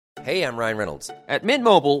Hey, I'm Ryan Reynolds. At Mint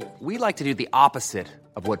Mobile, we like to do the opposite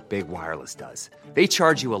of what Big Wireless does. They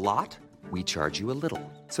charge you a lot, we charge you a little.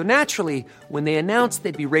 So naturally, when they announced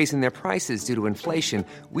they'd be raising their prices due to inflation,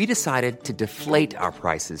 we decided to deflate our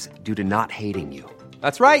prices due to not hating you.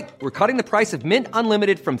 That's right. We're cutting the price of Mint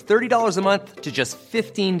Unlimited from $30 a month to just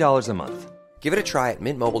 $15 a month. Give it a try at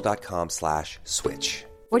mintmobile.com/switch.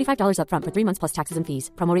 $45 up front for 3 months plus taxes and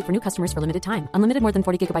fees. Promo rate for new customers for limited time. Unlimited more than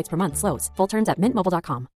 40 gigabytes per month. Slows full terms at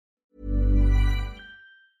mintmobile.com.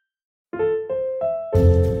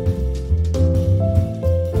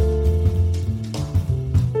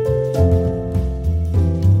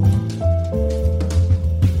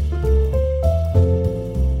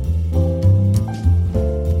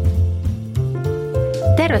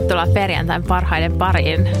 Tervetuloa perjantain parhaiden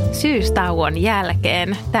pariin syystauon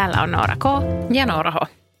jälkeen. Täällä on Noora K. Ja Noora H.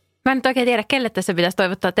 Mä en nyt oikein tiedä, kelle tässä pitäisi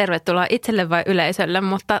toivottaa tervetuloa, itselle vai yleisölle,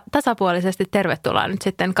 mutta tasapuolisesti tervetuloa nyt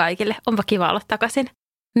sitten kaikille. Onpa kiva olla takaisin.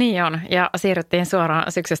 Niin on, ja siirryttiin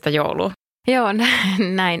suoraan syksystä jouluun. Joo,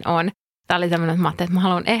 näin on. Tämä oli tämmöinen, että mä ajattelin, että mä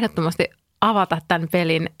haluan ehdottomasti avata tämän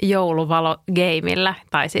pelin jouluvalo-geimillä,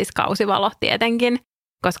 tai siis kausivalo tietenkin.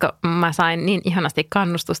 Koska mä sain niin ihanasti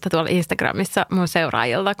kannustusta tuolla Instagramissa mun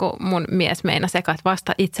seuraajilta, kun mun mies meinasi, että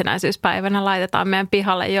vasta itsenäisyyspäivänä laitetaan meidän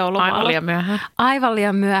pihalle jouluvalo. Aivan liian myöhään. Aivan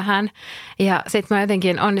liian myöhään. Ja sitten mä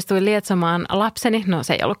jotenkin onnistuin lietsomaan lapseni, no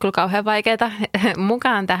se ei ollut kyllä kauhean vaikeaa,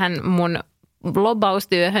 mukaan tähän mun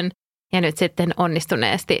lobbaustyöhön. Ja nyt sitten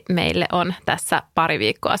onnistuneesti meille on tässä pari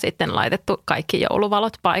viikkoa sitten laitettu kaikki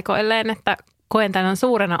jouluvalot paikoilleen, että koen tämän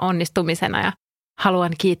suurena onnistumisena ja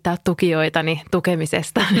haluan kiittää tukijoitani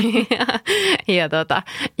tukemisestani ja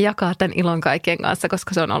jakaa tämän ilon kaikkien kanssa,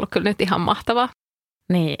 koska se on ollut kyllä nyt ihan mahtavaa.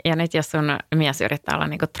 Niin, ja nyt jos sun mies yrittää olla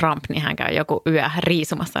niin kuin Trump, niin hän käy joku yö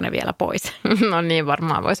riisumassa ne vielä pois. No niin,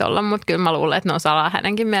 varmaan voisi olla, mutta kyllä mä luulen, että ne on salaa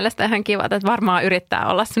hänenkin mielestä ihan kivat, että varmaan yrittää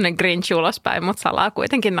olla sellainen Grinch ulospäin, mutta salaa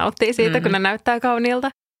kuitenkin nauttii siitä, kun ne näyttää kauniilta.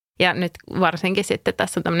 Ja nyt varsinkin sitten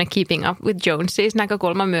tässä on tämmöinen Keeping Up with Joneses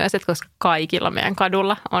näkökulma myös, että koska kaikilla meidän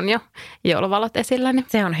kadulla on jo jouluvalot esillä. Niin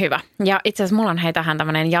se on hyvä. Ja itse asiassa mulla on tähän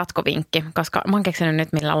tämmöinen jatkovinkki, koska mä oon keksinyt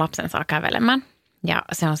nyt, millä lapsen saa kävelemään. Ja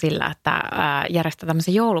se on sillä, että järjestää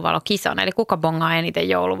tämmöisen jouluvalokisan, eli kuka bongaa eniten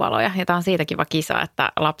jouluvaloja. Ja tämä on siitä kiva kisa,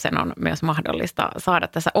 että lapsen on myös mahdollista saada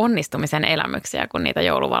tässä onnistumisen elämyksiä, kun niitä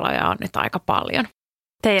jouluvaloja on nyt aika paljon.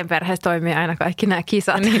 Teidän perheessä toimii aina kaikki nämä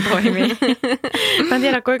kisat. Niin toimii. Mä en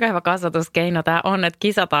tiedä, kuinka hyvä kasvatuskeino tämä on, että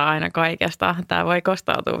kisataan aina kaikesta. Tämä voi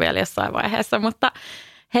kostautua vielä jossain vaiheessa, mutta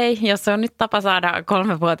hei, jos se on nyt tapa saada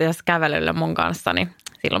 3-vuotias kävelylle mun kanssa, niin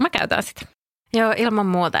silloin mä käytän sitä. Joo, ilman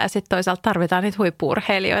muuta. Ja sitten toisaalta tarvitaan niitä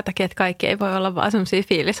huippu-urheilijoitakin, että kaikki ei voi olla vaan sellaisia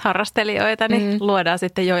fiilisharrastelijoita, niin luodaan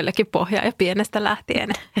sitten joillekin pohjaa jo pienestä lähtien.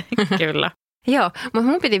 Kyllä. Joo, mutta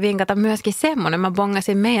mun piti vinkata myöskin semmoinen. Mä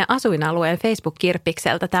bongasin meidän asuinalueen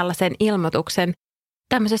Facebook-kirppikseltä tällaisen ilmoituksen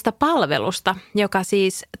tämmöisestä palvelusta, joka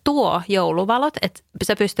siis tuo jouluvalot, että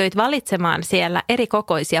sä pystyit valitsemaan siellä eri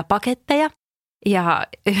kokoisia paketteja. Ja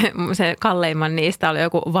se kalleimman niistä oli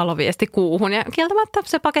joku valoviesti kuuhun. Ja kieltämättä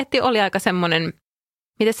se paketti oli aika semmoinen,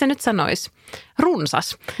 miten se nyt sanoisi,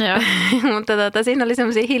 runsas. Mutta siinä oli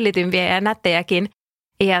semmoisia hillitympiä ja nättejäkin.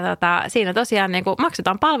 Ja siinä tosiaan niin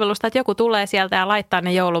maksetaan palvelusta, että joku tulee sieltä ja laittaa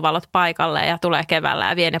ne jouluvalot paikalle ja tulee keväällä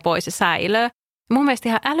ja vie ne pois ja säilöö. Mun mielestä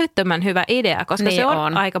ihan älyttömän hyvä idea, koska niin se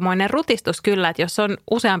on aikamoinen rutistus kyllä, että jos on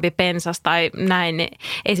useampi pensas tai näin, niin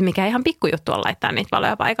ei se mikään ihan pikkujuttu ole laittaa niitä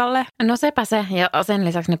valoja paikalle. No sepä se, ja sen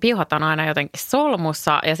lisäksi ne piuhat on aina jotenkin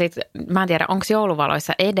solmussa, ja sitten mä en tiedä, onko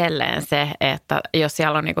jouluvaloissa edelleen se, että jos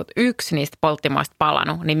siellä on niinku yksi niistä polttimoista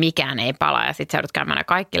palannut, niin mikään ei pala, ja sitten sä joudut käymään ne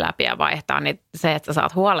kaikki läpi ja vaihtaa, niin se, että sä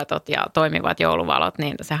saat huoletot ja toimivat jouluvalot,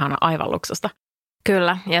 niin sehän on aivan luksusta.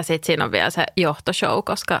 Kyllä, ja sitten siinä on vielä se johtoshow,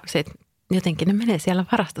 koska sitten jotenkin ne menee siellä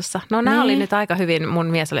varastossa. No nämä oli nyt aika hyvin, mun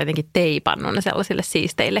mies oli jotenkin teipannut ne sellaisille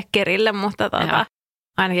siisteille kerille, mutta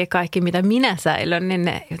ainakin kaikki mitä minä säilön, niin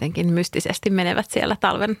ne jotenkin mystisesti menevät siellä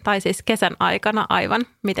talven tai siis kesän aikana aivan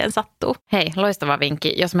miten sattuu. Hei, loistava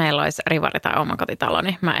vinkki. Jos meillä olisi rivari tai omakotitalo,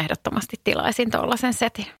 niin mä ehdottomasti tilaisin tuollaisen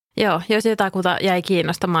setin. Joo, jos jotakuta jäi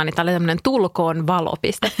kiinnostamaan, niin tämä oli tämmöinen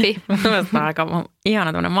tulkoonvalo.fi. Tämä on aika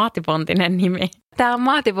ihana tämmöinen maatipontinen nimi. Tämä on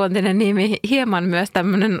maatipontinen nimi, hieman myös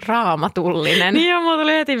tämmöinen raamatullinen. Niin joo, mulla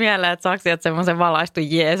tuli heti mieleen, että saako sieltä semmoisen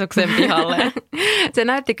valaistun Jeesuksen pihalle. Se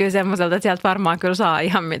näytti kyllä semmoiselta, että sieltä varmaan kyllä saa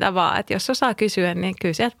ihan mitä vaan. Että jos osaa kysyä, niin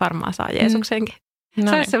kyllä sieltä varmaan saa Jeesuksenkin.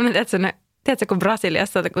 Se olisi semmoinen, että tiedätkö, kun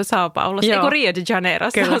Brasiliassa, kun Sao Paulossa, kun Rio de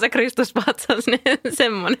Janeirossa on se Kristuspatsas, niin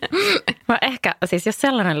semmoinen. Mä ehkä, siis jos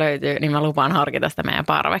sellainen löytyy, niin mä lupaan harkita sitä meidän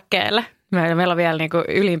parvekkeelle. Meillä on vielä niin kuin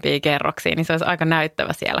ylimpiä kerroksia, niin se olisi aika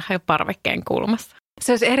näyttävä siellä parvekkeen kulmassa.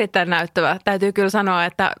 Se olisi erittäin näyttävää. Täytyy kyllä sanoa,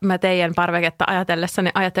 että mä teidän parveketta ajatellessani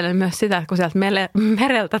ajattelen myös sitä, että kun sieltä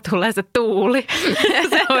mereltä tulee se tuuli.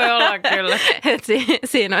 Se voi olla kyllä. Että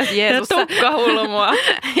siinä olisi Jeesus. Tukkahulmua.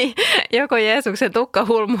 Joko Jeesuksen tukka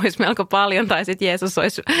hulmuisi melko paljon tai sitten Jeesus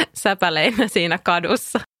olisi säpäleinä siinä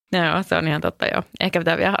kadussa. Joo, se on ihan totta joo. Ehkä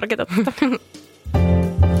pitää vielä harkita tätä.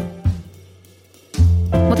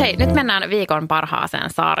 Mutta hei, nyt mennään viikon parhaaseen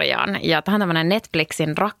sarjaan. Ja tämä on tämmöinen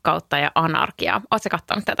Netflixin Rakkautta ja anarkiaa. Ootko sä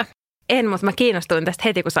katsonut tätä? En, mutta mä kiinnostuin tästä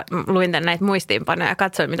heti, kun luin näitä muistiinpanoja ja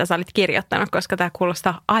katsoin, mitä sä olit kirjoittanut, koska tämä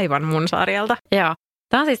kuulostaa aivan mun sarjalta. Joo.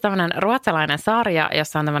 Tämä on siis tämmöinen ruotsalainen sarja,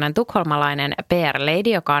 jossa on tämmöinen tukholmalainen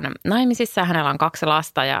PR-lady, joka on naimisissa. Hänellä on 2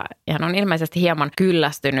 lasta ja hän on ilmeisesti hieman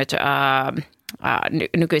kyllästynyt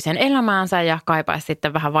nykyiseen elämäänsä ja kaipaisi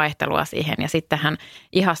sitten vähän vaihtelua siihen. Ja sitten hän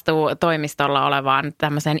ihastuu toimistolla olevaan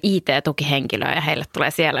tämmöiseen IT-tukihenkilöön ja heille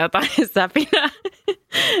tulee siellä jotain säpinää.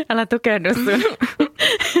 Älä tukeudu sun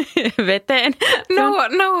veteen.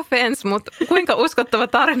 No offense, mutta kuinka uskottava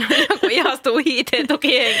tarina, joku ihastuu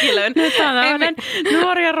IT-tukihenkilöön. Nyt on tämmöinen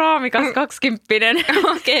nuori ja raamikas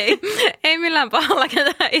 20-vuotias. Okei, ei millään pahalla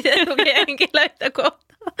ketään IT-tukihenkilöitä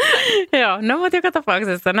kohtaan. Joo, no mutta joka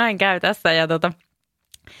tapauksessa näin käy tässä ja tämä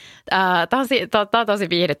on tosi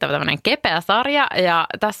viihdyttävä tämmöinen kepeä sarja ja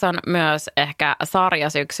tässä on myös ehkä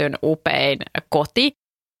sarjasyksyn upein koti,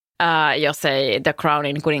 jos ei The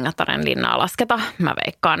Crownin kuningattaren linnaa lasketa, mä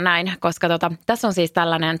veikkaan näin, koska tässä on siis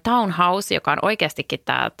tällainen townhouse, joka on oikeastikin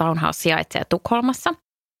tämä townhouse sijaitsee Tukholmassa.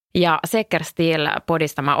 Ja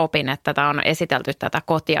Segersteel-podista mä opin, että tätä on esitelty tätä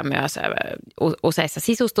kotia myös useissa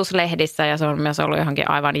sisustuslehdissä ja se on myös ollut johonkin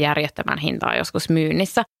aivan järjettömän hintaa joskus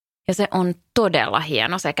myynnissä. Ja se on todella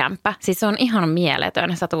hieno se kämppä. Siis se on ihan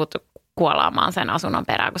mieletön. Sä tulet kuolaamaan sen asunnon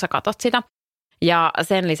perään, kun sä katot sitä. Ja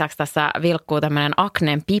sen lisäksi tässä vilkkuu tämmöinen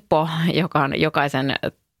Acnen pipo, joka on jokaisen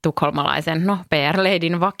tukholmalaisen,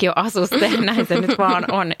 PR-leidin vakioasuste. Näin se nyt vaan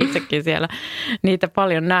on itsekin siellä niitä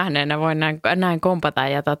paljon nähneenä. Voin näin kompata.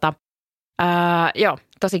 Ja joo,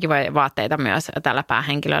 tosi kivoja vaatteita myös tällä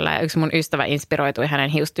päähenkilöllä. Ja yksi mun ystävä inspiroitui hänen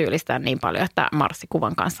hiustyylistään niin paljon, että marssi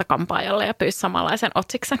kuvan kanssa kampaajalle ja pyysi samanlaisen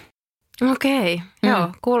otsiksen. Okei, joo,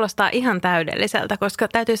 kuulostaa ihan täydelliseltä, koska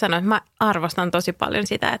täytyy sanoa, että mä arvostan tosi paljon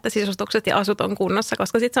sitä, että sisustukset ja asut on kunnossa,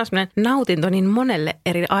 koska sitten se on semmoinen nautinto niin monelle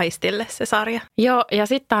eri aistille se sarja. Joo, ja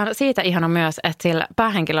sitten on siitä ihana myös, että sillä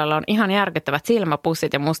päähenkilöllä on ihan järkyttävät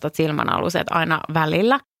silmäpussit ja mustat silmänaluset aina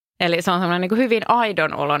välillä. Eli se on semmoinen niin kuin hyvin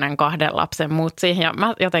aidon oloinen 2 lapsen mutsi ja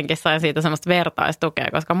mä jotenkin sain siitä semmoista vertaistukea,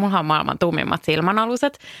 koska mulla on maailman tummimmat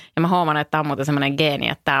silmänaluset ja mä huomaan, että tämä on muuten semmoinen geeni,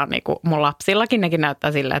 että tämä on niin kuin mun lapsillakin, nekin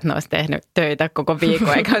näyttää silleen, että ne olisi tehnyt töitä koko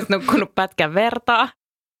viikon eikä olisi nukkunut pätkän vertaa.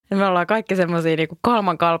 Ja me ollaan kaikki semmoisia niin kuin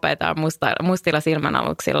kalmankalpeita ja mustilla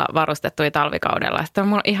silmänaluksilla varustettuja talvikaudella. Sitten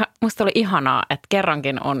musta oli ihanaa, että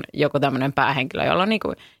kerrankin on joku tämmöinen päähenkilö, jolla on niin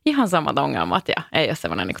kuin ihan samat ongelmat ja ei ole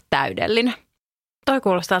semmoinen niin kuin täydellinen. Toi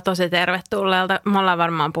kuulostaa tosi tervetulleelta. Me ollaan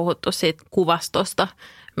varmaan puhuttu siitä kuvastosta,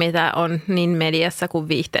 mitä on niin mediassa kuin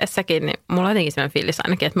viihteessäkin. Niin mulla on jotenkin sellainen fiilis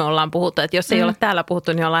ainakin, että me ollaan puhuttu. Että jos ei ole täällä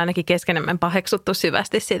puhuttu, niin ollaan ainakin keskenemme paheksuttu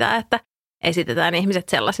syvästi sitä, että esitetään ihmiset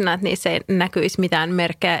sellaisina, että niissä ei näkyisi mitään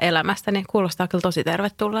merkkejä elämästä. Niin kuulostaa kyllä tosi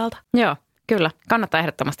tervetulleelta. Joo, kyllä. Kannattaa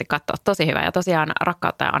ehdottomasti katsoa. Tosi hyvä ja tosiaan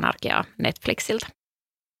Rakkautta ja anarkiaa Netflixiltä.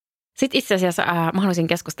 Sitten itse asiassa mä haluaisin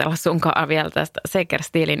keskustella sunkaan vielä tästä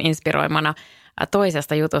Segersteelin inspiroimana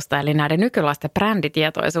toisesta jutusta, eli näiden nykylaisten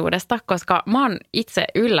bränditietoisuudesta, koska mä oon itse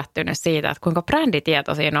yllättynyt siitä, että kuinka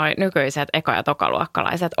bränditietoisia noi nykyiset eka- ja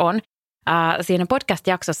tokaluokkalaiset on. Siinä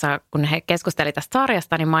podcast-jaksossa, kun he keskustelivat tästä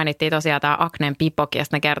sarjasta, niin mainittiin tosiaan tämä Acnen pipokin, ja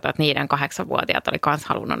ne kertoi, että niiden 8-vuotiaat oli myös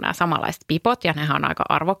halunnut nämä samanlaiset pipot, ja nehän on aika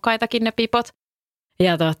arvokkaitakin ne pipot.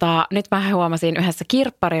 Ja nyt mä huomasin yhdessä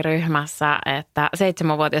kirppariryhmässä, että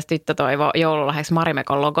 7-vuotias tyttö toivoi joululahjaksi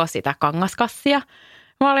Marimekon logo sitä kangaskassia.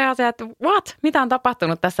 Mä olin ihan se, että what? Mitä on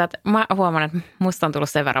tapahtunut tässä? Että mä huomaan, että musta on tullut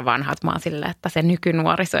sen verran vanha, että mä oon silleen, että se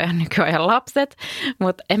nykynuoriso ja nykyajan lapset.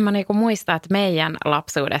 Mutta en mä niinku muista, että meidän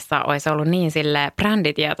lapsuudessa olisi ollut niin silleen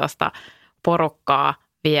bränditietoista porukkaa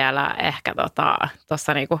vielä ehkä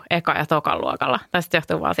tuossa niinku eka- ja tokan luokalla. Tai sitten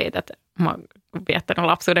johtuu vaan siitä, että mä oon viettänyt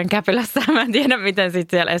lapsuuden Käpylässä. Mä en tiedä, miten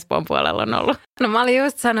sitten siellä Espoon puolella on ollut. No mä olin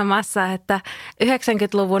just sanomassa, että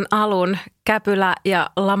 90-luvun alun Käpylä ja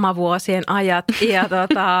lamavuosien ajat ja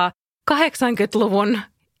 80-luvun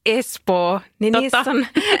Espoo, niin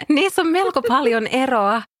niissä on melko paljon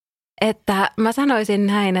eroa. Että mä sanoisin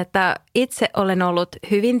näin, että itse olen ollut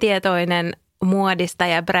hyvin tietoinen muodista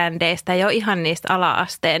ja brändeistä jo ihan niistä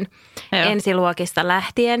ala-asteen ensiluokista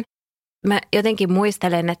lähtien. Mä jotenkin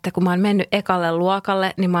muistelen, että kun mä oon mennyt ekalle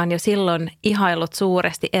luokalle, niin mä oon jo silloin ihaillut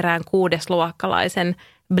suuresti erään 6-luokkalaisen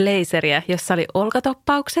blazeria, jossa oli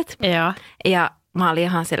olkatoppaukset. Joo. Ja mä olin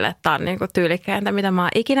ihan silleen, että tää on niinku tyylikkäintä, mitä mä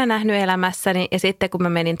oon ikinä nähnyt elämässäni. Ja sitten kun mä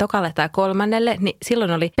menin tokalle tai kolmannelle, niin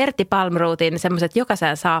silloin oli Pertti Palmrootin semmoiset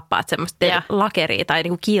jokaisen saappaat, semmoista lakeria tai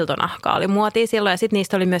niinku kiiltonahkaa oli muotia silloin. Ja sitten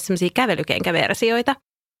niistä oli myös semmoisia kävelykenkäversioita.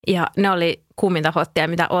 Ja ne oli kuuminta hottia,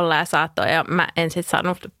 mitä olla ja saattoi. Ja mä en sitten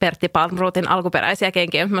saanut Pertti Palmrootin alkuperäisiä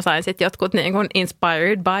kenkiä, mutta mä sain sitten jotkut niin kuin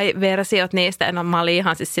inspired by-versiot niistä. No, mä olin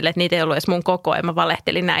ihan siis silleen, että niitä ei ollut edes mun koko. Ja mä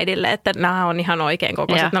valehtelin äidille, että nämä on ihan oikein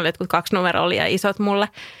kokoiset. Ne oli jotkut 2 numeroa liian isot mulle,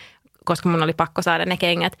 koska mun oli pakko saada ne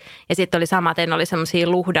kengät. Ja sitten oli samaten, oli semmoisia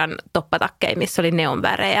luhdan toppatakkeja, missä oli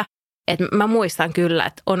neonvärejä. Et mä muistan kyllä,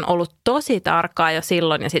 että on ollut tosi tarkkaa jo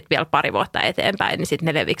silloin ja sitten vielä pari vuotta eteenpäin, niin sitten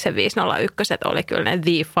ne Leviksen 501 oli kyllä ne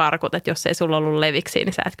the-farkut, että jos ei sulla ollut Leviksiä,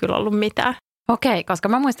 niin sä et kyllä ollut mitään. Okei, koska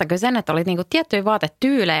mä muistan kyllä sen, että oli niinku tiettyjä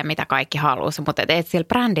vaatetyylejä, mitä kaikki halusi, mutta et sillä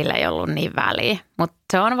brändillä ei ollut niin väliä. Mutta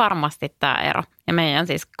se on varmasti tämä ero. Ja meidän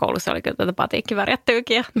siis koulussa oli kyllä tätä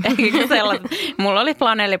batiikkivärjättyykiä. Mulla oli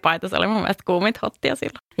flanellipaita, se oli mun mielestä kuumit hottia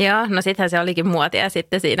silloin. Joo, no sittenhän se olikin muotia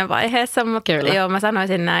sitten siinä vaiheessa, mutta kyllä. Joo, mä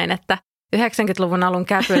sanoisin näin, että 90-luvun alun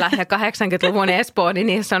Käpylä ja 80-luvun Espoo, niin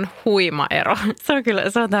niissä on huima ero.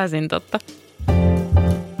 Se on täysin totta.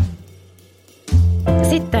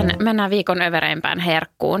 Sitten mennään viikon övereimpään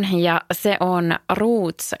herkkuun ja se on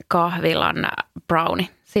Roots-kahvilan brownie.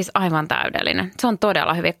 Siis aivan täydellinen. Se on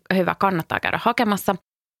todella hyvä, kannattaa käydä hakemassa.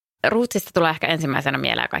 Rootsista tulee ehkä ensimmäisenä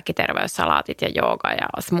mieleen kaikki terveyssalaatit ja jooga ja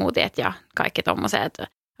smoothiet ja kaikki tommoset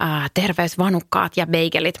terveysvanukkaat ja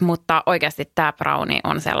bagelit, mutta oikeasti tämä brownie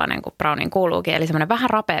on sellainen kuin brownie kuuluukin. Eli semmoinen vähän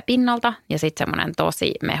rapea pinnalta ja sitten semmoinen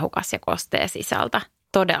tosi mehukas ja kostea sisältä.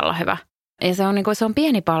 Todella hyvä. Ja se on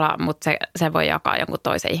pieni pala, mutta se voi jakaa jonkun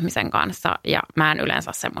toisen ihmisen kanssa. Ja mä en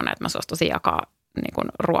yleensä semmoinen, että mä suostuisin jakaa niin kuin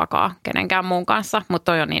ruokaa kenenkään muun kanssa.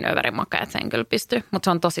 Mutta toi on niin överimakea, että sen kyllä pystyy. Mutta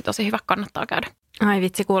se on tosi, tosi hyvä, kannattaa käydä. Ai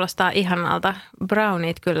vitsi, kuulostaa ihanalta.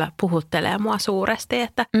 Browniet kyllä puhuttelee mua suuresti.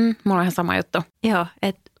 Että mulla on ihan sama juttu. Joo,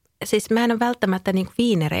 että siis mä en ole välttämättä niin kuin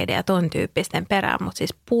viinereiden ja ton tyyppisten perään, mutta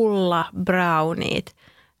siis pulla, browniet,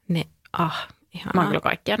 ne ihanaa. Mä oon kyllä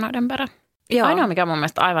kaikkia noiden perään. Joo. Ainoa, mikä mun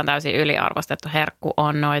mielestä aivan täysin yliarvostettu herkku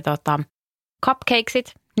on noi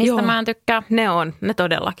cupcakesit. Niistä Joo. mä en tykkää. Ne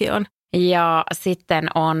todellakin on. Ja sitten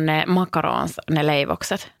on ne macarons, ne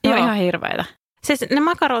leivokset. Ne on ihan hirveitä. Siis ne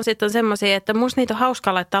makaronsit on semmoisia, että musta niitä on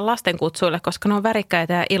hauska laittaa lastenkutsuille, koska ne on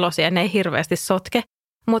värikkäitä ja iloisia ja ne ei hirveästi sotke.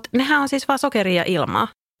 Mutta nehän on siis vaan sokeria ja ilmaa.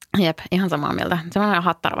 Jep, ihan samaa mieltä. Semmoinen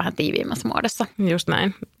hattara vähän tiiviimmässä muodossa. Just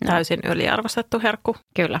näin. Täysin yliarvostettu herkku.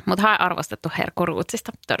 Kyllä, mutta hae arvostettu herkku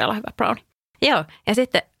Rootsista. Todella hyvä brownie. Joo, ja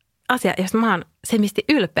sitten asia, josta mä oon semisti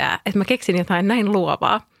ylpeä, että mä keksin jotain näin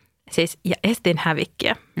luovaa. Siis, ja estin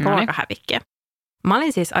hävikkiä, ruokahävikkiä. Mä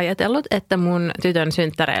olin siis ajatellut, että mun tytön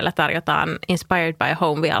synttäreillä tarjotaan Inspired by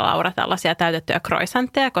Home via Laura tällaisia täytettyjä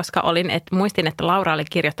croissantteja, koska muistin, että Laura oli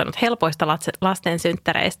kirjoittanut helpoista lasten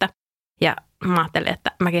synttäreistä. Ja mä ajattelin,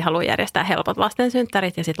 että mäkin haluan järjestää helpot lasten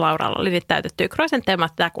synttärit ja sitten Lauralla oli niitä täytettyjä croissantteja. Mä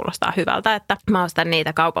tämä kuulostaa hyvältä, että mä ostan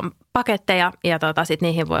niitä kaupan paketteja ja sitten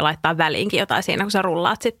niihin voi laittaa väliinkin jotain siinä, kun sä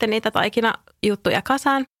rullaat sitten niitä taikinajuttuja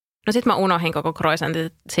kasaan. No sitten mä unohdin koko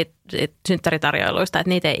croissantit synttäritarjoiluista, että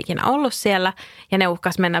niitä ei ikinä ollut siellä ja ne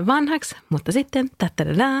uhkas mennä vanhaksi, mutta sitten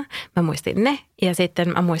mä muistin ne ja sitten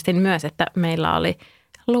mä muistin myös, että meillä oli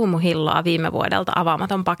luumuhilloa viime vuodelta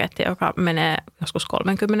avaamaton paketti, joka menee joskus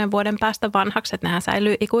 30 vuoden päästä vanhaksi, että nehän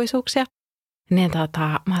säilyy ikuisuuksia. Niin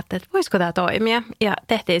mä ajattelin, että voisiko tämä toimia ja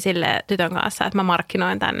tehtiin silleen tytön kanssa, että mä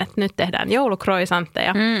markkinoin tänne, että nyt tehdään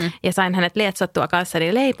joulukroisantteja ja sain hänet lietsottua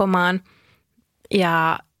kanssani leipomaan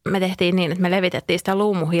ja me tehtiin niin, että me levitettiin sitä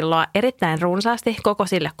luumuhilloa erittäin runsaasti koko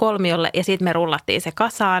sille kolmiolle ja sitten me rullattiin se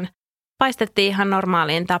kasaan. Paistettiin ihan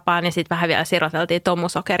normaaliin tapaan ja sitten vähän vielä siroteltiin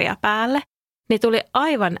tomusokeria päälle. Niin tuli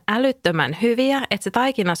aivan älyttömän hyviä, että se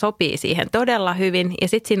taikina sopii siihen todella hyvin. Ja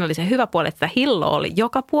sitten siinä oli se hyvä puoli, että sitä hilloa oli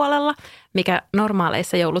joka puolella, mikä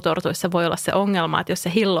normaaleissa joulutortuissa voi olla se ongelma, että jos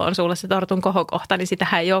se hillo on sulle se tortun kohokohta, niin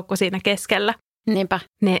sitähän ei ole kuin siinä keskellä. Niinpä.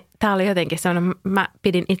 Niin tämä oli jotenkin sellainen, mä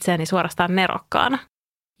pidin itseäni suorastaan nerokkaana.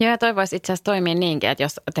 Joo, ja toi voisi itse asiassa toimia niinkin, että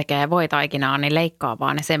jos tekee voitaikinaa, niin leikkaa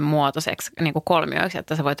vaan ne sen muotoiseksi niin kuin kolmioiksi,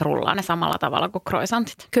 että sä voit rullaa ne samalla tavalla kuin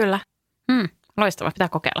croissantit. Kyllä. Loistavaa, pitää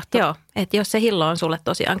kokeilla. Joo, että jos se hillo on sulle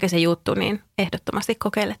tosiaankin se juttu, niin ehdottomasti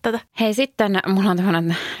kokeile tätä. Hei, sitten mulla on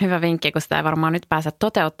tämmöinen hyvä vinkki, kun sitä ei varmaan nyt pääse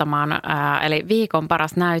toteuttamaan. Eli viikon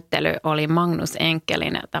paras näyttely oli Magnus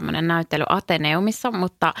Enkelin tämmöinen näyttely Ateneumissa,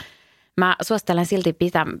 mutta mä suosittelen silti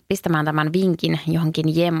pistämään tämän vinkin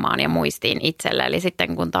johonkin jemmaan ja muistiin itselle. Eli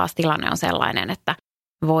sitten kun taas tilanne on sellainen, että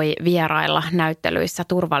voi vierailla näyttelyissä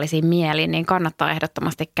turvallisin mielin, niin kannattaa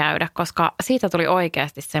ehdottomasti käydä, koska siitä tuli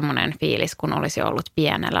oikeasti semmoinen fiilis, kun olisi ollut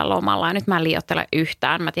pienellä lomalla. Ja nyt mä en liioittele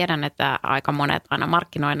yhtään. Mä tiedän, että aika monet aina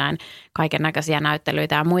markkinoi näin kaiken näköisiä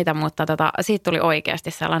näyttelyitä ja muita, mutta siitä tuli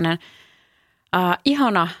oikeasti sellainen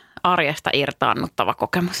ihana arjesta irtaannuttava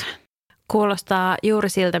kokemus. Kuulostaa juuri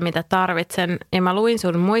siltä, mitä tarvitsen. Ja mä luin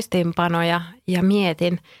sun muistiinpanoja ja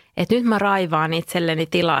mietin, että nyt mä raivaan itselleni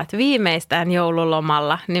tilaa, että viimeistään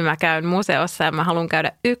joululomalla niin mä käyn museossa ja mä haluan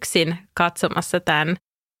käydä yksin katsomassa tämän.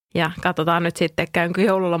 Ja katsotaan nyt sitten, käynkö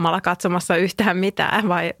joululomalla katsomassa yhtään mitään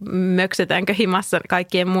vai möksytäänkö himassa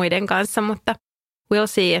kaikkien muiden kanssa, mutta we'll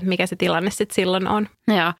see, että mikä se tilanne sitten silloin on.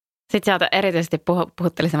 Joo. Sitten sieltä erityisesti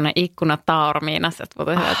puhutteli semmoinen ikkuna Taorminassa,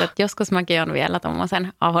 että joskus mäkin on vielä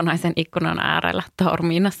tuommoisen avonaisen ikkunan äärellä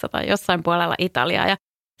Taorminassa tai jossain puolella Italiaa. Ja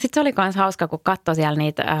sitten se oli myös hauska, kun katsoi siellä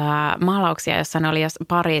niitä maalauksia, jossa ne oli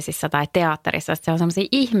Pariisissa tai teatterissa. Sitten se on semmoisia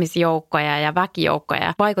ihmisjoukkoja ja väkijoukkoja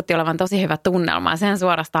ja vaikutti olevan tosi hyvä tunnelma. Ja sen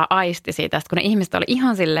suorastaan aisti siitä, kun ne ihmiset oli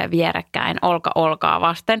ihan silleen vierekkäin olka olkaa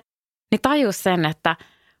vasten, niin tajus sen, että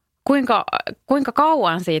kuinka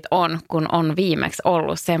kauan siitä on, kun on viimeksi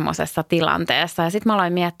ollut semmoisessa tilanteessa. Ja sitten mä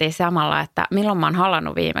aloin miettiä samalla, että milloin mä oon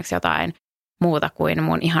halannut viimeksi jotain muuta kuin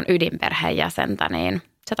mun ihan ydinperheenjäsentä, niin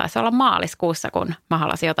se taisi olla maaliskuussa, kun mä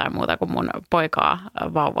halasin jotain muuta kuin mun poikaa,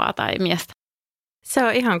 vauvaa tai miestä. Se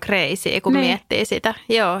on ihan crazy, kun miettii sitä.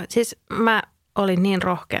 Joo, siis mä olin niin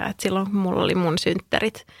rohkea, että silloin kun mulla oli mun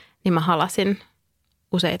synttärit, niin mä halasin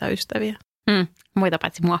useita ystäviä. Muita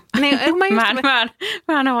paitsi mua. Niin,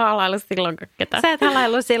 mä en ole halaillut silloinkaan ketään. Sä et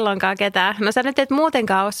halaillut silloinkaan ketään. No sä nyt et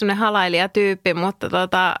muutenkaan ole sellainen halailijatyyppi,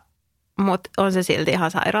 mutta on se silti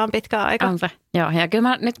ihan sairaan pitkä aika. On se, joo. Ja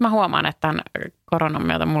kyllä nyt mä huomaan, että tämän koronan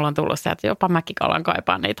myötä mulla on tullut se, että jopa mäkin alan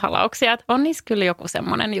kaipaa niitä halauksia. Että on niissä kyllä joku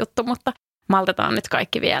semmoinen juttu, mutta maltetaan nyt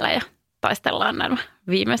kaikki vielä ja taistellaan nämä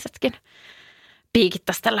viimeisetkin piikit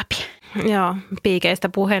tästä läpi. Joo, piikeistä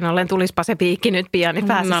puheen ollen tulispa se piikki nyt pian, niin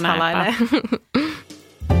pääsisi halailemaan.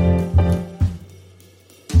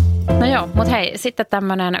 No joo, mutta hei, sitten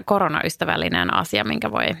tämmöinen koronaystävällinen asia,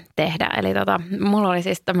 minkä voi tehdä. Eli mulla oli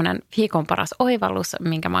siis tämmöinen viikon paras oivallus,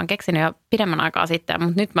 minkä mä oon keksinyt jo pidemmän aikaa sitten,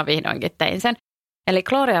 mutta nyt mä vihdoinkin tein sen. Eli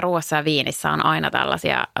Gloria ruoassa ja viinissä on aina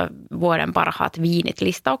tällaisia vuoden parhaat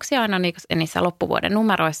viinit-listauksia aina niissä loppuvuoden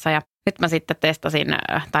numeroissa. Ja nyt mä sitten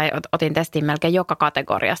otin testiin melkein joka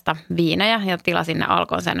kategoriasta viinejä ja tilasin ne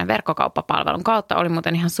Alkon sen verkkokauppapalvelun kautta. Oli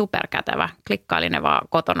muuten ihan superkätevä. Klikkailin ne vaan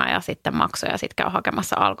kotona ja sitten maksoi ja sitten käy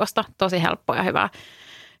hakemassa Alkosta. Tosi helppoa ja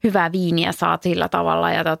hyvää viiniä saat sillä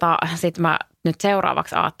tavalla. Ja sitten mä nyt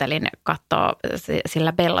seuraavaksi ajattelin katsoa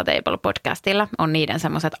sillä Bella Table podcastilla on niiden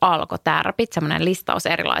semmoiset Alko-tärpit, semmoinen listaus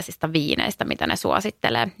erilaisista viineistä, mitä ne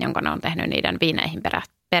suosittelee, jonka ne on tehnyt niiden viineihin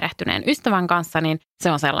perehtyneen ystävän kanssa, niin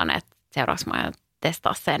se on sellainen, että seuraavaksi mä aion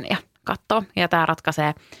testaa sen ja katsoa. Ja tämä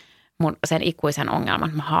ratkaisee mun sen ikuisen ongelman,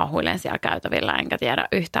 että mä haahuilen siellä käytävillä, enkä tiedä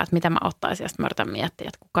yhtään, että mitä mä ottaisin. Ja sitten mä yritän miettiä,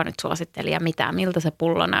 että kuka nyt suositteli ja miltä se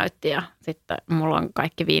pullo näytti. Ja sitten mulla on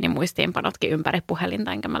kaikki viinimuistiinpanotkin ympäri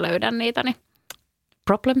puhelinta, enkä mä löydän niitä, niin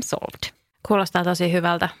problem solved. Kuulostaa tosi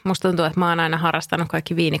hyvältä. Musta tuntuu, että mä oon aina harrastanut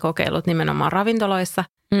kaikki viinikokeilut nimenomaan ravintoloissa.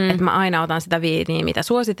 Että mä aina otan sitä viiniä, mitä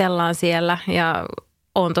suositellaan siellä ja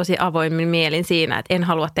oon tosi avoimin mielin siinä, että en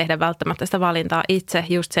halua tehdä välttämättä sitä valintaa itse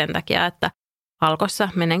just sen takia, että Alkossa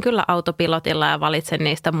menen kyllä autopilotilla ja valitsen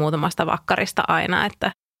niistä muutamasta vakkarista aina,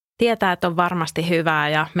 että tietää, että on varmasti hyvää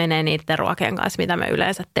ja menee niiden ruokien kanssa, mitä me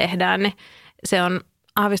yleensä tehdään, niin se on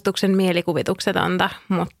aavistuksen mielikuvituksetonta,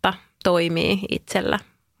 mutta toimii itsellä.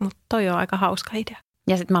 Mutta toi on aika hauska idea.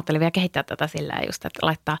 Ja sitten mä ajattelin vielä kehittää tätä sillä just, että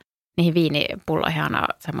laittaa niihin viinipulloihin aina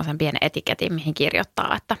semmoisen pienen etiketin, mihin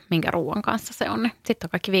kirjoittaa, että minkä ruoan kanssa se on. Sitten on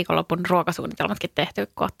kaikki viikonlopun ruokasuunnitelmatkin tehty,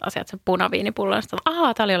 kun ottaa sieltä sen punaviinipullon. Ja sitten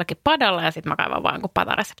tää oli jollakin padalla ja sitten mä kaivan vaan kuin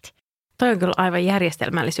pataresepti. Toi on kyllä aivan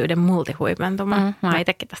järjestelmällisyyden multihuipentuma. Mä oon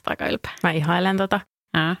itsekin tästä aika ylpeä. Mä ihailen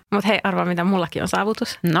Mutta hei, arvaa mitä mullakin on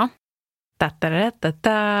saavutus. No?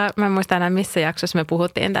 Mä en muista enää missä jaksossa me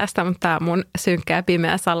puhuttiin tästä, mutta tämä on mun synkkä ja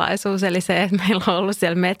pimeä salaisuus. Eli se, että meillä on ollut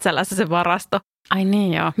siellä metsälässä se varasto. Ai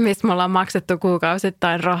niin joo. Mistä me ollaan maksettu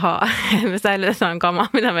kuukausittain rahaa. Me säilytetään kamaa,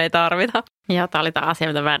 mitä me ei tarvita. Joo, tämä oli tämä asia,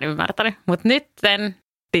 mitä mä en ymmärtänyt. Mutta nyt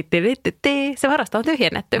se varasto on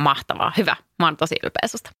tyhjennetty. Mahtavaa, hyvä. Mä oon tosi ylpeä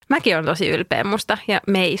susta. Mäkin on tosi ylpeä musta ja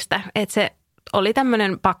meistä. Että se oli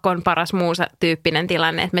tämmöinen pakkoon paras muusa tyyppinen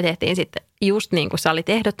tilanne, että me tehtiin sitten just niin kuin sä olit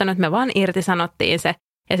ehdottanut, me vaan irtisanottiin se.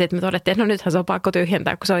 Ja sitten me todettiin, että no nythän se on pakko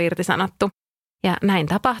tyhjentää, kun se on irtisanottu. Ja näin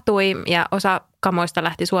tapahtui ja osa kamoista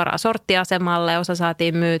lähti suoraan sorttiasemalle, osa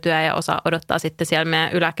saatiin myytyä ja osa odottaa sitten siellä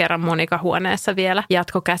meidän yläkerran Monika-huoneessa vielä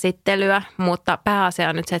jatkokäsittelyä. Mutta pääasia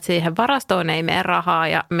on nyt se, että siihen varastoon ei mene rahaa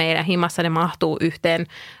ja meidän himassa ne mahtuu yhteen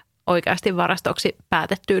oikeasti varastoksi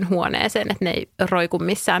päätettyyn huoneeseen, että ne ei roiku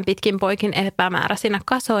missään pitkin poikin epämääräisinä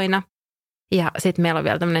kasoina. Ja sitten meillä on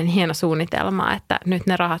vielä tämmöinen hieno suunnitelma, että nyt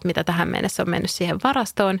ne rahat, mitä tähän mennessä on mennyt siihen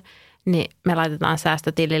varastoon, niin me laitetaan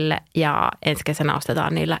säästötilille ja ensi kesänä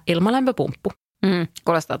ostetaan niillä ilmalämpöpumppu.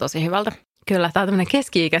 Kuulostaa tosi hyvältä. Kyllä, tämä on tämmöinen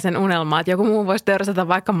keski-ikäisen unelma, että joku muu voisi törsätä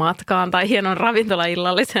vaikka matkaan tai hienon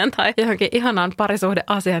ravintolaillalliseen tai johonkin ihanaan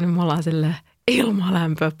parisuhdeasiaan, niin me ollaan silleen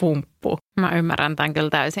ilmalämpöpumppu. Mä ymmärrän tämän kyllä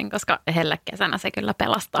täysin, koska hellekesänä se kyllä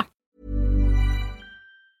pelastaa.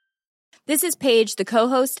 This is Paige, the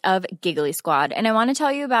co-host of Giggly Squad, and I want to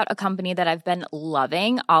tell you about a company that I've been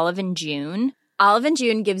loving, Olive & June. Olive &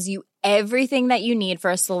 June gives you everything that you need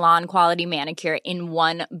for a salon-quality manicure in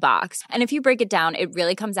one box. And if you break it down, it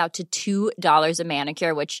really comes out to $2 a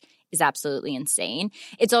manicure, which is absolutely insane.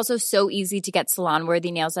 It's also so easy to get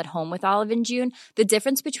salon-worthy nails at home with Olive & June. The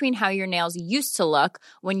difference between how your nails used to look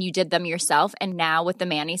when you did them yourself and now with the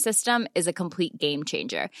Mani system is a complete game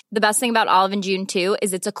changer. The best thing about Olive & June, too,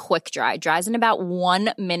 is it's a quick dry. Dries in about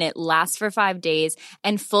 1 minute, lasts for 5 days,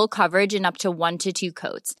 and full coverage in up to 1 to 2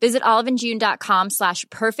 coats. Visit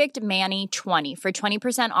oliveandjune.com/perfectmani20 for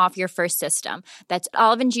 20% off your first system. That's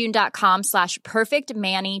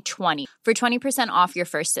oliveandjune.com/perfectmani20 for 20% off your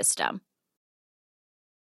first system.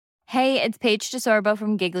 Hey, it's Paige DeSorbo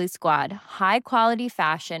from Giggly Squad. High quality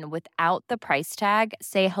fashion without the price tag.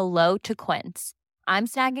 Say hello to Quince. I'm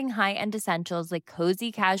snagging high-end essentials like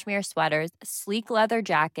cozy cashmere sweaters, sleek leather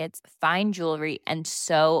jackets, fine jewelry, and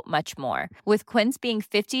so much more. With Quince being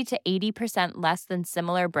 50 to 80% less than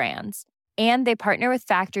similar brands. And they partner with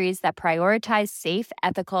factories that prioritize safe,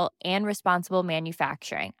 ethical, and responsible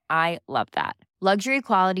manufacturing. I love that. Luxury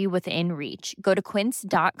quality within reach. Go to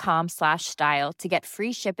quince.com/style to get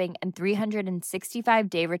free shipping and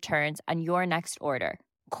 365-day returns on your next order.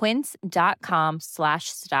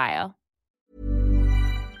 Quince.com/style.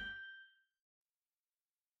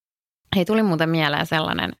 Hei, tuli muuten mieleen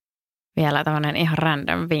sellainen vielä tämmöinen ihan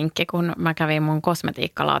random vinkki, kun mä kävin mun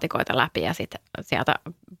kosmetiikkalaatikoita läpi ja sitten sieltä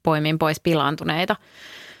poimin pois pilaantuneita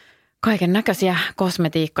kaiken näköisiä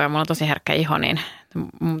kosmetiikkoja. Mulla on tosi herkkä iho, niin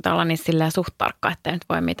mutta ollaan niin silleen suht tarkka, että nyt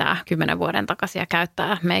voi mitään 10 vuoden takaisia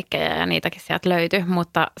käyttää meikkejä ja niitäkin sieltä löytyy.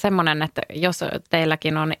 Mutta semmoinen, että jos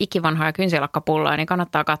teilläkin on ikivanhoja kynsilakkapulloja, niin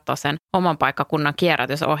kannattaa katsoa sen oman paikkakunnan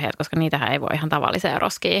kierrätysohjeet, koska niitähän ei voi ihan tavalliseen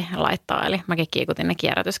roskiin laittaa. Eli mäkin kiikutin ne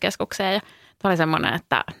kierrätyskeskukseen ja tämä oli semmoinen,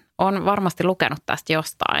 että on varmasti lukenut tästä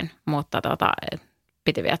jostain, mutta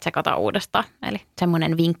piti vielä tsekata uudestaan. Eli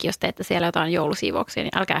semmoinen vinkki, jos teette siellä jotain joulusiivouksia,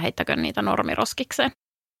 niin älkää heittäkö niitä normiroskikseen.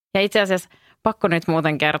 Ja itse asiassa pakko nyt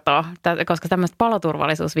muuten kertoa, koska tämmöistä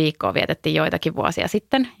paloturvallisuusviikkoa vietettiin joitakin vuosia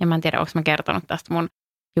sitten. Ja mä en tiedä, onko mä kertonut tästä mun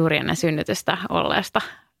juuri ennen synnytystä olleesta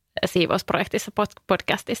siivousprojektissa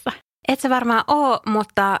podcastissa. Et se varmaan ole,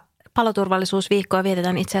 mutta paloturvallisuusviikkoa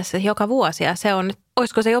vietetään itse asiassa joka vuosi. Ja se on,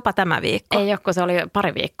 olisiko se jopa tämä viikko? Ei ole, kun se oli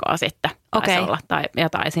pari viikkoa sitten. Taisi olla, tai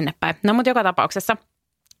jotain sinne päin. No mutta joka tapauksessa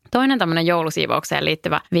toinen tämmöinen joulusiivoukseen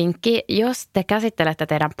liittyvä vinkki. Jos te käsittelette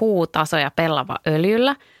teidän puutasoja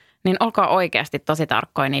pellavaöljyllä, niin olkaa oikeasti tosi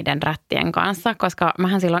tarkkoja niiden rättien kanssa, koska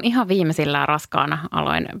mähän silloin ihan viimeisillään raskaana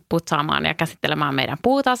aloin putsaamaan ja käsittelemään meidän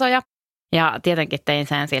puutasoja. Ja tietenkin tein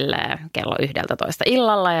sen silleen kello 11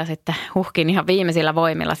 illalla ja sitten huhkin ihan viimeisillä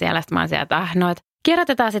voimilla siellä. Sitten mä oon sieltä, että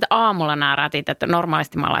kierrätetään sitten aamulla nämä rätit, että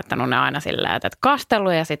normaalisti mä oon laittanut ne aina silleen, että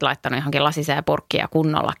kastellut ja sitten laittanut johonkin lasiseen purkkiin ja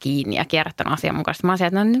kunnolla kiinni ja kierrättänyt asianmukaisesti. Mä oon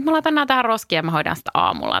sieltä, että nyt mä laitan nämä tähän roskiin ja mä hoidan sitä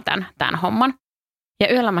aamulla tämän homman.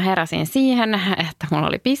 Ja yöllä mä heräsin siihen, että mulla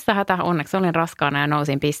oli pissahätä. Onneksi olin raskaana ja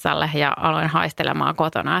nousin pissalle ja aloin haistelemaan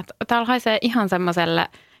kotona. Että täällä haisee ihan semmoiselle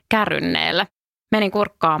kärynneelle. Menin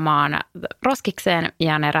kurkkaamaan roskikseen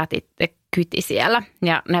ja ne rätit kyti siellä.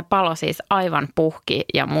 Ja ne palo siis aivan puhki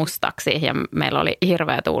ja mustaksi. Ja meillä oli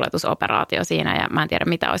hirveä tuuletusoperaatio siinä ja mä en tiedä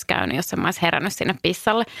mitä olisi käynyt, jos mä olisi herännyt sinne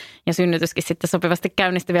pissalle. Ja synnytyskin sitten sopivasti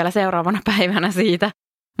käynnistyi vielä seuraavana päivänä siitä.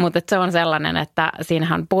 Mutta se on sellainen, että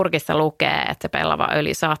siinähän purkissa lukee, että se pellava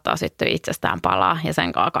öljy saattaa syttyä itsestään palaa ja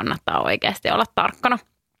sen kanssa kannattaa oikeasti olla tarkkana,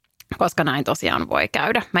 koska näin tosiaan voi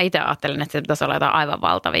käydä. Mä itse ajattelin, että se pitäisi olla jotain aivan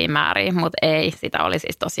valtavia määriä, mutta ei. Sitä oli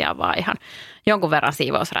siis tosiaan vaan ihan jonkun verran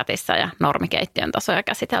siivousrätissä ja normikeittiön tasoja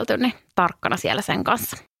käsitelty, niin tarkkana siellä sen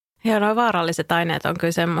kanssa. Joo, nuo vaaralliset aineet on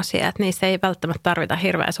kyllä semmoisia, että niissä ei välttämättä tarvita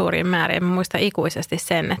hirveän suuria määriä. Mä muistan ikuisesti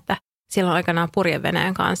sen, että silloin aikanaan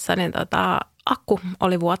purjeveneen kanssa niin akku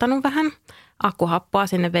oli vuotanut vähän akkuhappoa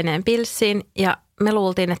sinne veneen pilssiin ja me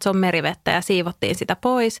luultiin, että se on merivettä ja siivottiin sitä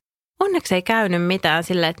pois. onneksi ei käynyt mitään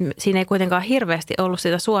silleen, että siinä ei kuitenkaan hirveästi ollut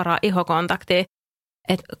sitä suoraa ihokontaktia.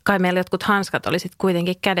 Että kai meillä jotkut hanskat oli sitten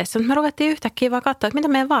kuitenkin kädessä. Mutta me ruvettiin yhtäkkiä vaan katsoa, että mitä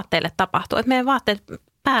meidän vaatteille tapahtuu. Että meidän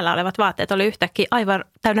päällä olevat vaatteet oli yhtäkkiä aivan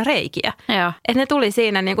täynnä reikiä. Että ne tuli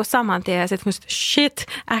siinä niinku saman tien ja sitten shit,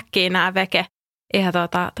 äkkiä nämä veke. Ja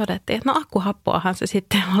todettiin, että no akkuhappoahan se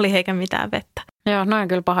sitten oli eikä mitään vettä. Joo, noin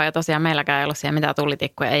kyllä paha ja tosiaan meilläkään ei ollut siellä mitään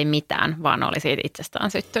tulitikkuja, ei mitään, vaan oli siitä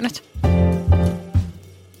itsestään syttynyt.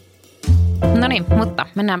 No niin, mutta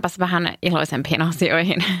mennäänpäs vähän iloisempiin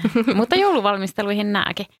asioihin, mutta jouluvalmisteluihin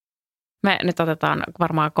nääkin. Me nyt otetaan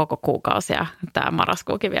varmaan koko kuukausi ja tämä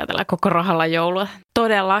marraskuukin vielä tällä koko rahalla joulua.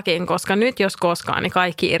 Todellakin, koska nyt jos koskaan, niin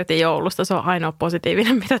kaikki irti joulusta. Se on ainoa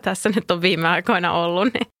positiivinen, mitä tässä nyt on viime aikoina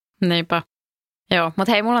ollut. Niin. Niinpä. Joo,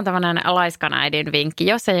 mutta hei, mulla on tämmöinen laiskan äidin vinkki.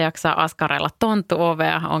 Jos ei jaksa askareilla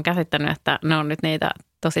tonttuovea, on käsittänyt, että ne on nyt niitä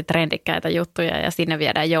tosi trendikkäitä juttuja ja sinne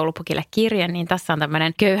viedään joulupukille kirje, niin tässä on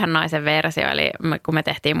tämmöinen köyhän naisen versio. Eli kun me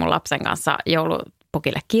tehtiin mun lapsen kanssa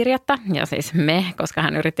joulupukille kirjettä, ja siis koska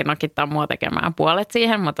hän yritti nokittaa mua tekemään puolet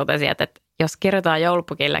siihen, mutta totesin, että jos kirjoitetaan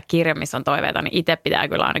joulupukille kirje, missä on toiveita, niin itse pitää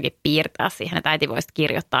kyllä ainakin piirtää siihen, että äiti voisi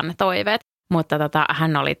kirjoittaa ne toiveet. Mutta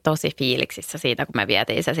hän oli tosi fiiliksissä siitä, kun me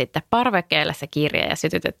vietiin se sitten parvekkeelle se kirje ja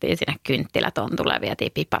sytytettiin sinne kynttilätontulle ja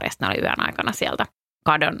vietiin piparista. Ne oli yön aikana sieltä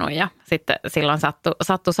kadonnut ja sitten silloin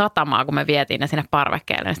sattui satamaan, kun me vietiin ne sinne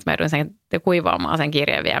parvekkeelle. Niin sitten mä joudun kuivaamaan sen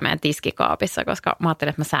kirjeen vielä meidän tiskikaapissa, koska mä ajattelin,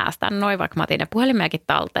 että mä säästän noin, vaikka mä otin ne puhelimeakin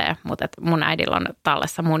talteen. Mutta mun äidillä on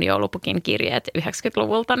tallessa mun joulupukin kirjeet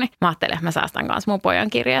 90-luvulta, niin mä ajattelin, että mä säästän kanssa mun pojan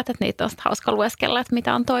kirjeet, että niitä on hauska lueskella, että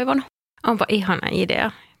mitä on toivonut. Onpa ihana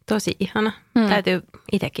idea. Tosi ihana. Täytyy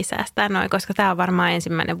itsekin säästää noin, koska tämä on varmaan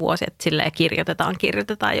ensimmäinen vuosi, että silleen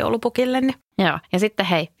kirjoitetaan joulupukille. Niin. Joo, ja sitten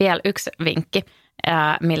hei, vielä yksi vinkki,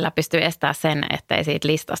 millä pystyy estämään sen, ettei siitä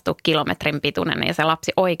listastu kilometrin pituinen ja se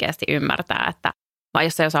lapsi oikeasti ymmärtää, että vai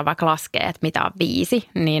jos ei osaa vaikka laskea, että mitä on 5,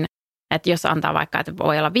 niin että jos antaa vaikka, että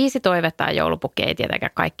voi olla 5 toivetta ja joulupukki ei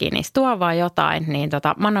tietenkään kaikkiin niistä tuo vaan jotain, niin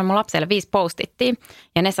mä annoin mun lapselle 5 postittiin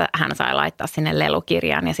ja ne hän sai laittaa sinne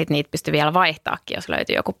lelukirjaan ja sitten niitä pystyi vielä vaihtaakin, jos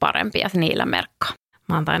löytyy joku parempi ja se niillä merkkaa.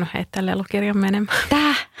 Mä oon tainnut heittää lelukirjan menemään.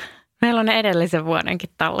 Tää? Meillä on ne edellisen vuodenkin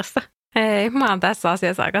tallessa. Ei, mä oon tässä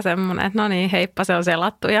asiassa aika semmoinen, että no niin, heippa se on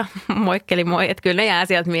selattu ja moikkeli moi, että kyllä ne jää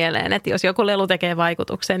sieltä mieleen, että jos joku lelu tekee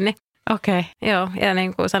vaikutuksen, niin okei. Joo, ja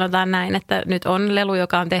niin kuin sanotaan näin, että nyt on lelu,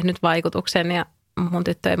 joka on tehnyt vaikutuksen ja mun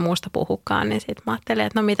tyttö ei muusta puhukaan, niin sitten mä ajattelin,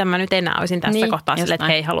 että no mitä mä nyt enää olisin tässä kohtaa silleen, että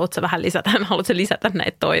hei, haluatko lisätä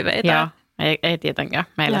näitä toiveita? Joo, ei tietenkään.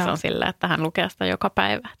 Meillä se on silleen, että hän lukee sitä joka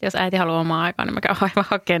päivä. Jos äiti haluaa omaa aikaa, niin mä käyn aivan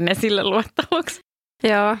hakemaan ne sille luetteluksi.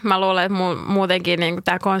 Joo, mä luulen, että muutenkin niin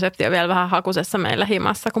tämä konsepti on vielä vähän hakusessa meillä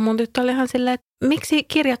himassa, kun mun tyttö oli ihan silleen, että miksi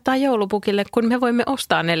kirjoittaa joulupukille, kun me voimme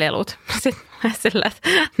ostaa ne lelut? Sitten mä silleen, että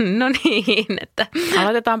no niin, että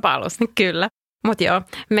aloitetaanpa alusta. Kyllä. Mutta joo,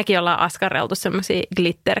 mekin ollaan askareltu semmoisia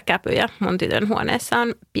glitterkäpyjä. Mun tytön huoneessa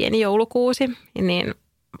on pieni joulukuusi, niin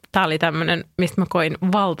tää oli tämmöinen, mistä mä koin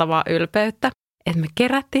valtavaa ylpeyttä, että me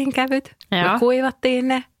kerättiin kävyt, me kuivattiin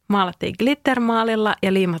ne. Maalattiin glittermaalilla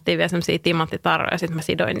ja liimattiin vielä semmoisia timanttitarroja. Sitten mä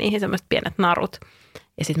sidoin niihin semmoiset pienet narut.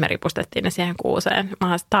 Ja sitten me ripustettiin ne siihen kuuseen.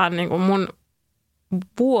 Tämä on niin kuin mun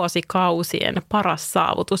vuosikausien paras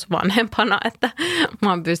saavutus vanhempana, että mä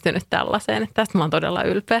oon pystynyt tällaiseen. Tästä mä oon todella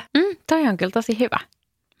ylpeä. Toi on kyllä tosi hyvä.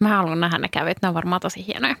 Mä haluan nähdä ne kävyt. Ne on varmaan tosi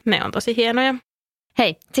hienoja. Ne on tosi hienoja.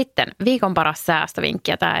 Hei, sitten viikon paras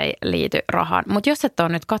säästövinkki, ja tämä ei liity rahaan. Mutta jos et ole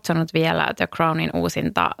nyt katsonut vielä The Crownin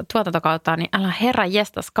uusinta tuotantokautta, niin älä herra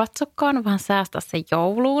jestas katsokaan, vaan säästä se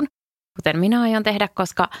jouluun, kuten minä aion tehdä,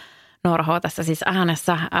 koska Norho tässä siis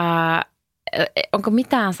äänessä. Onko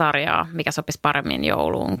mitään sarjaa, mikä sopisi paremmin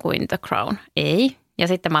jouluun kuin The Crown? Ei. Ja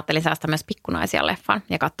sitten mä ajattelin säästää myös Pikkunaisia-leffan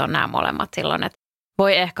ja katsoa nämä molemmat silloin, että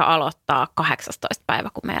voi ehkä aloittaa 18. päivä,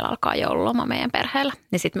 kun meillä alkaa joululoma meidän perheellä,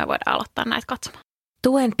 niin sitten me voidaan aloittaa näitä katsomaan.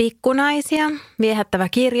 Tuen Pikkunaisia, viehättävä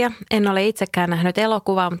kirja. En ole itsekään nähnyt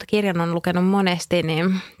elokuvaa, mutta kirjan on lukenut monesti,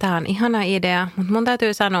 niin tämä on ihana idea. Mutta mun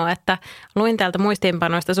täytyy sanoa, että luin täältä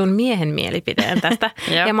muistiinpanoista sun miehen mielipideen tästä.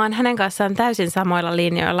 Ja mä oon hänen kanssaan täysin samoilla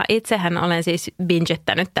linjoilla. Itsehän olen siis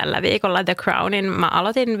bingettänyt tällä viikolla The Crownin. Mä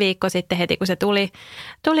aloitin viikko sitten heti, kun se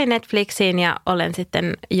tuli Netflixiin ja olen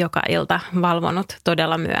sitten joka ilta valvonut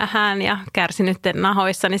todella myöhään ja kärsinyt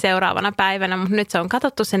nahoissani seuraavana päivänä. Mutta nyt se on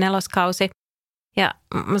katsottu se 4. kausi. Ja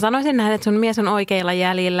mä sanoisin näin, että sun mies on oikeilla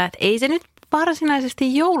jäljillä, että ei se nyt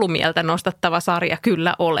varsinaisesti joulumieltä nostattava sarja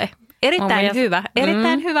kyllä ole.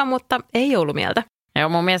 Erittäin hyvä, mutta ei joulumieltä. Joo,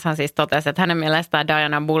 mun mieshän siis totesi, että hänen mielestään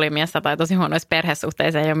Diana bulimiassa tai tosi huonoissa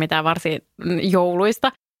perhesuhteissa ei ole mitään varsin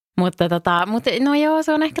jouluista. Mutta no joo,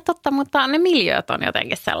 se on ehkä totta, mutta ne miljööt on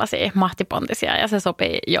jotenkin sellaisia mahtipontisia ja se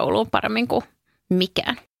sopii jouluun paremmin kuin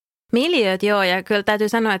mikään. Miljööt, joo, ja kyllä täytyy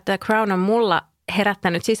sanoa, että Crown on mulla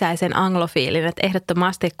herättänyt sisäisen anglofiilin, että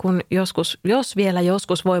ehdottomasti kun jos vielä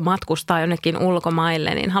joskus voi matkustaa jonnekin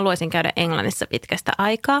ulkomaille, niin haluaisin käydä Englannissa pitkästä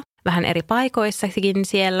aikaa, vähän eri paikoissakin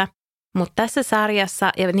siellä. Mutta tässä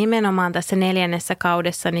sarjassa ja nimenomaan tässä 4.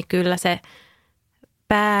 kaudessa, niin kyllä se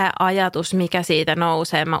pääajatus, mikä siitä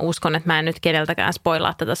nousee, mä uskon, että mä en nyt keneltäkään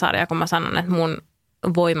spoilaa tätä sarjaa, kun mä sanon, että mun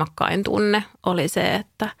voimakkain tunne oli se,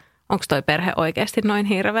 että onko toi perhe oikeasti noin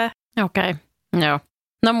hirveä. Okei, joo.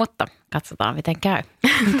 No mutta katsotaan miten käy.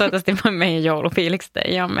 Toivottavasti meidän joulufiilikset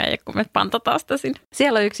ei ole meidän, kun me pantataan sitä sinne.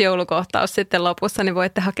 Siellä on yksi joulukohtaus sitten lopussa, niin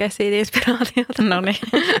voitte hakea siitä inspiraatiota. No niin.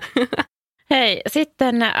 Hei,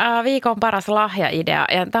 sitten viikon paras lahjaidea.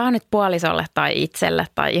 Ja tämä on nyt puolisolle tai itselle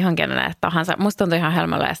tai ihan kenelle tahansa. Musta tuntuu ihan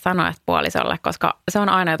helmälle sanoa, että puolisolle, koska se on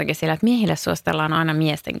aina jotenkin sillä, että miehille suositellaan aina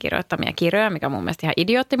miesten kirjoittamia kirjoja, mikä on mun mielestä ihan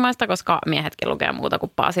idioottimaista, koska miehetkin lukee muuta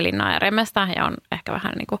kuin Paasilinnaa ja Remestä ja on ehkä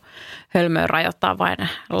vähän niin kuin hölmöä rajoittaa vain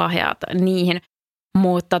lahjat niihin.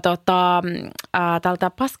 Mutta tältä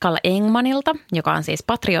Pascal Engmanilta, joka on siis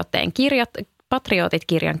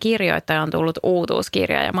Patriotit-kirjan kirjoittaja, on tullut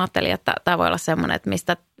uutuuskirja ja mä ajattelin, että tämä voi olla semmoinen, että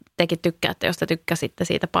mistä tekin tykkäätte, jos te tykkäsitte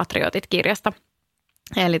siitä Patriotit-kirjasta.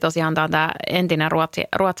 Eli tosiaan tämä on tämä entinen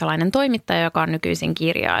ruotsalainen toimittaja, joka on nykyisin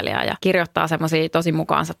kirjailija ja kirjoittaa semmoisia tosi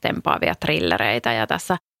mukaansa tempaavia thrillereitä. Ja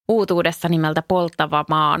tässä uutuudessa nimeltä Polttava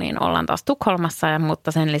maa, niin ollaan taas Tukholmassa,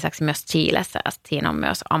 mutta sen lisäksi myös Chilessä. Ja siinä on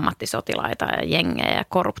myös ammattisotilaita ja jengejä ja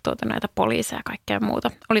korruptoituneita poliiseja ja kaikkea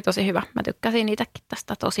muuta. Oli tosi hyvä. Mä tykkäsin itsekin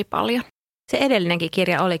tästä tosi paljon. Se edellinenkin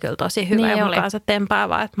kirja oli kyllä tosi hyvä niin ja mukaansa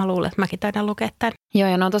tempaavaa, että mä luulen, että mäkin taidan lukea tämän. Joo,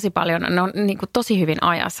 ja ne on tosi paljon, ne on niin kuin tosi hyvin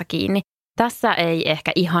ajassa kiinni. Tässä ei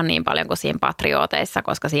ehkä ihan niin paljon kuin siinä Patrioteissa,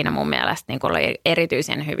 koska siinä mun mielestä niin kuin oli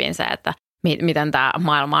erityisen hyvin se, että miten tämä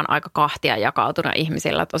maailma on aika kahtia jakautunut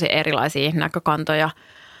ihmisillä, tosi erilaisia näkökantoja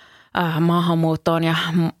maahanmuuttoon ja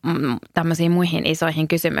tämmöisiin muihin isoihin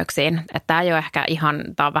kysymyksiin. Että tämä ei ole ehkä ihan,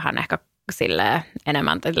 tämä on vähän ehkä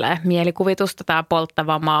enemmän mielikuvitusta tämä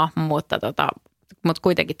Polttava maa, mutta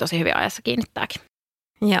kuitenkin tosi hyvin ajassa kiinnittääkin.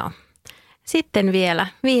 Joo. Sitten vielä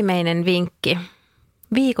viimeinen vinkki.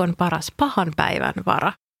 Viikon paras pahan päivän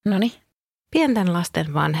vara. Noniin. Pienten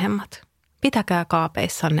lasten vanhemmat. Pitäkää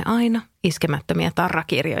kaapeissanne aina iskemättömiä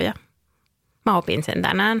tarrakirjoja. Mä opin sen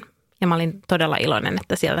tänään ja mä olin todella iloinen,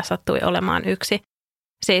 että sieltä sattui olemaan yksi.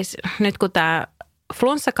 Siis nyt kun tämä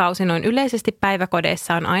flunssakausi noin yleisesti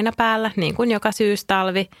päiväkodeissa on aina päällä, niin kuin joka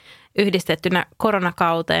syystalvi, yhdistettynä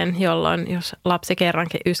koronakauteen, jolloin jos lapsi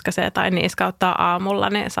kerrankin yskäsee tai niiskauttaa aamulla,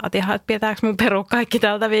 niin saat ihan, että pitääkö mun peru kaikki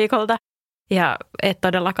tältä viikolta. Ja et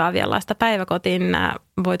todellakaan vielä laista päiväkotiin, nämä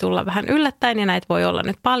voi tulla vähän yllättäen ja näitä voi olla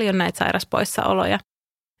nyt paljon, näitä sairaspoissaoloja.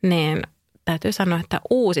 Niin täytyy sanoa, että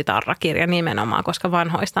uusi tarrakirja nimenomaan, koska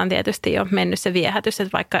vanhoista on tietysti jo mennyt se viehätys,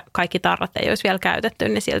 että vaikka kaikki tarrat ei olisi vielä käytetty,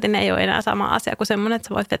 niin silti ne ei ole enää sama asia kuin semmoinen, että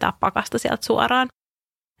sä voit vetää pakasta sieltä suoraan.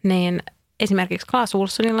 Niin esimerkiksi Clas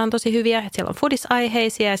Ohlsonilla on tosi hyviä, että siellä on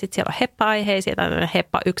foodis-aiheisia ja sitten siellä on heppa-aiheisia tai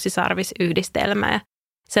heppa yksisarvis-yhdistelmä ja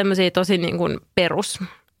semmoisia tosi niin kuin perus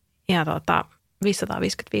ja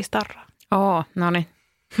 555 tarraa. No niin.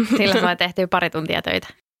 Sillä sai tehtyä pari tuntia töitä.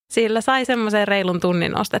 Sillä sai semmoisen reilun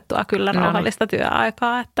tunnin ostettua kyllä rauhallista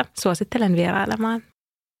työaikaa, että suosittelen vierailemaan.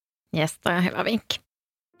 Jes, toi on hyvä vinkki.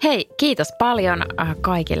 Hei, kiitos paljon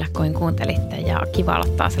kaikille, kun kuuntelitte ja kiva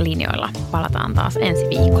olla taas linjoilla. Palataan taas ensi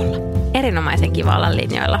viikolla. Erinomaisen kiva olla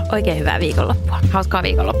linjoilla. Oikein hyvää viikonloppua. Hauskaa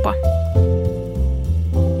viikonloppua.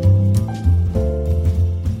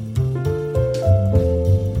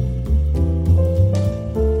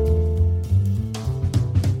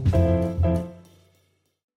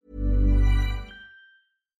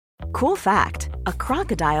 Cool fact, a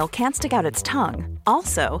crocodile can't stick out its tongue.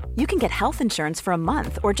 Also, you can get health insurance for a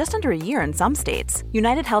month or just under a year in some states.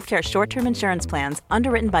 United Healthcare short-term insurance plans,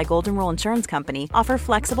 underwritten by Golden Rule Insurance Company, offer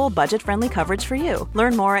flexible, budget-friendly coverage for you.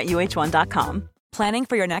 Learn more at uh1.com. Planning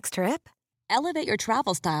for your next trip? Elevate your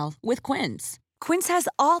travel style with Quince. Quince has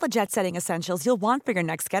all the jet-setting essentials you'll want for your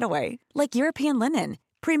next getaway, like European linen,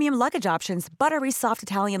 premium luggage options, buttery soft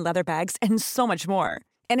Italian leather bags, and so much more.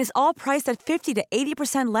 And is all priced at 50 to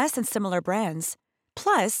 80% less than similar brands.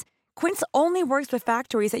 Plus, Quince only works with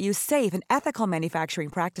factories that use safe and ethical manufacturing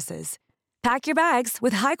practices. Pack your bags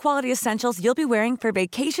with high-quality essentials you'll be wearing for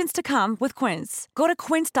vacations to come with Quince. Go to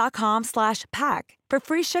quince.com/pack for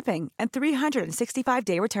free shipping and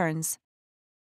 365-day returns.